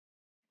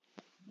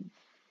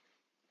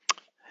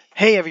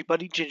Hey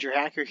everybody, Ginger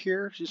Hacker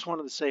here. Just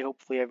wanted to say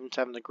hopefully everyone's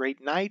having a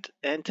great night.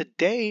 And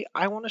today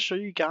I want to show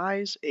you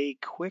guys a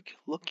quick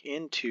look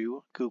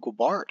into Google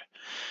Bard.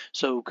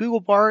 So Google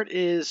Bard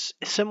is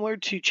similar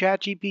to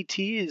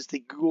ChatGPT, is the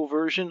Google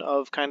version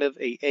of kind of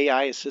a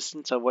AI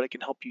assistant of what it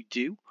can help you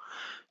do.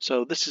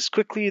 So this is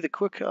quickly the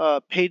quick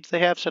page they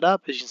have set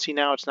up. As you can see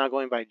now, it's now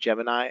going by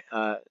Gemini,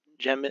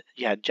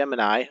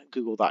 Gemini,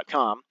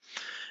 Google.com.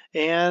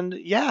 And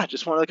yeah,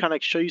 just wanted to kind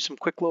of show you some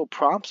quick little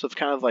prompts of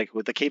kind of like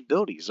with the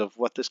capabilities of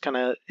what this kind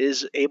of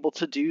is able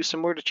to do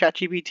similar to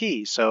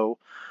ChatGPT. So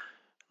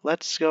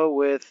let's go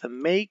with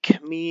make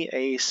me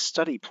a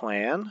study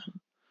plan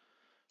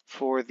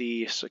for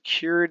the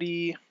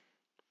Security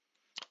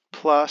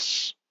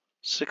Plus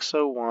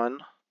 601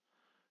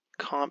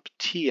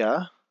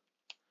 CompTIA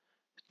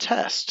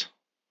test.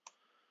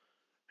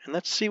 And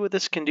let's see what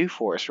this can do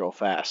for us real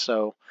fast.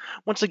 So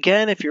once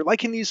again, if you're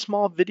liking these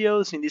small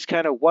videos and these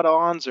kind of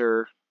what-ons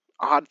or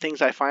odd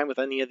things I find with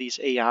any of these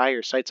AI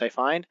or sites I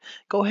find,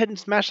 go ahead and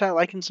smash that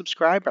like and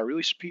subscribe. I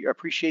really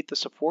appreciate the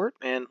support,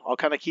 and I'll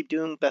kind of keep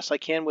doing the best I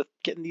can with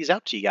getting these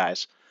out to you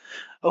guys.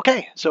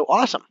 Okay, so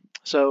awesome.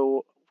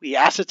 So we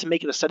asked it to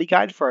make it a study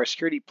guide for our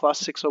Security Plus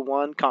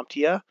 601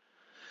 CompTIA.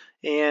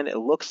 And it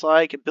looks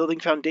like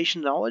building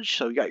foundation knowledge.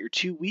 So you got your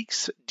 2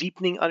 weeks,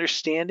 deepening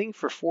understanding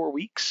for 4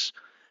 weeks,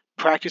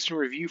 practice and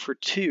review for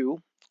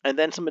 2, and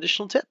then some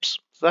additional tips.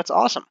 So that's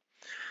awesome.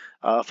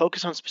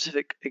 Focus on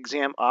specific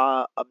exam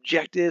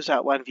objectives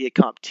outlined via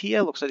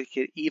CompTIA. Looks like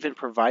it even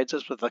provides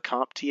us with a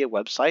CompTIA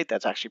website.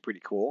 That's actually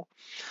pretty cool.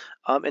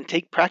 And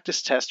take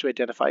practice tests to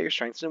identify your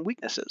strengths and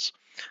weaknesses.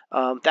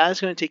 That is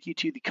going to take you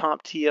to the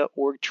CompTIA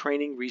org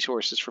training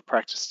resources for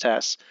practice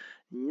tests.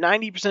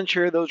 90%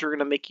 sure those are going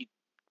to make you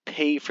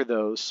pay for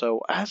those.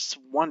 So I just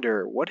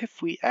wonder, what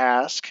if we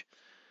ask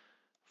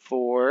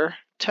for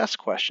test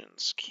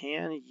questions?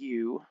 Can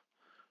you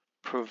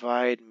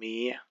provide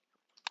me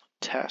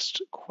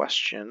test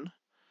question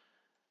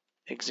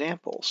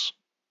examples?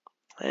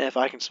 And if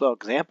I can spell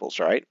examples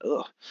right,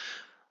 ugh.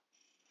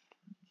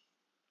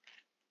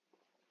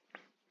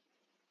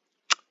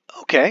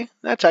 Okay,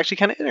 that's actually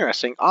kind of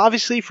interesting.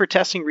 Obviously, for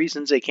testing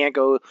reasons, they can't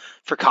go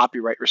for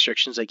copyright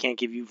restrictions. They can't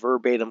give you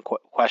verbatim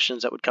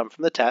questions that would come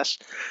from the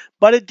test.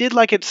 But it did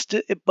like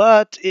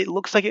but it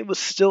looks like it was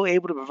still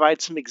able to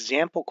provide some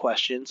example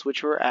questions,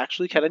 which were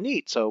actually kind of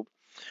neat. So,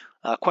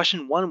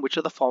 question 1: which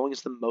of the following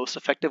is the most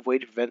effective way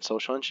to prevent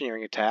social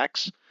engineering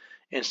attacks?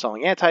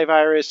 Installing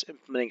antivirus,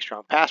 implementing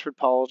strong password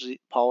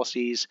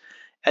policies,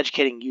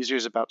 educating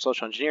users about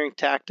social engineering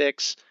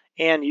tactics,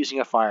 and using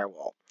a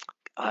firewall.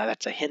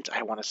 That's a hint.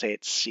 I want to say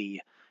it's C.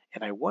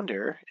 And I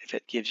wonder if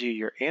it gives you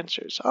your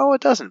answers. Oh,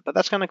 it doesn't, but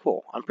that's kind of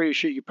cool. I'm pretty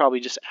sure you probably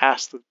just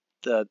asked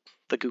the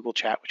Google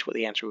chat what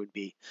the answer would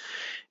be.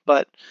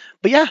 But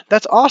yeah,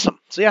 that's awesome.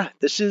 So yeah,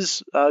 this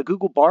is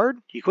Google Bard.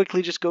 You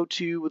quickly just go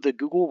to the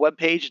Google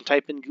webpage and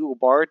type in Google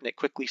Bard, and it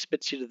quickly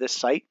spits you to this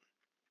site.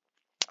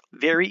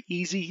 Very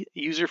easy,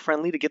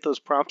 user-friendly to get those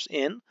prompts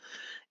in.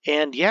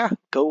 And yeah,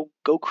 go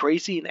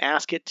crazy and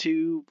ask it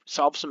to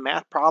solve some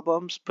math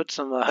problems, put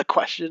some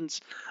questions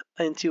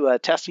into a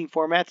testing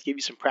format to give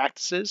you some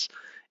practices,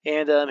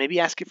 and maybe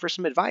ask it for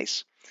some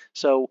advice.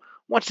 So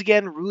once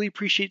again, really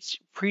appreciate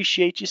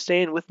you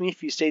staying with me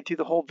if you stayed through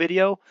the whole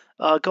video.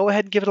 Go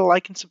ahead and give it a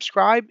like and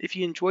subscribe if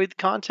you enjoyed the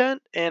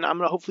content, and I'm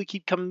going to hopefully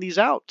keep coming these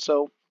out.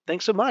 So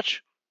thanks so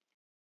much.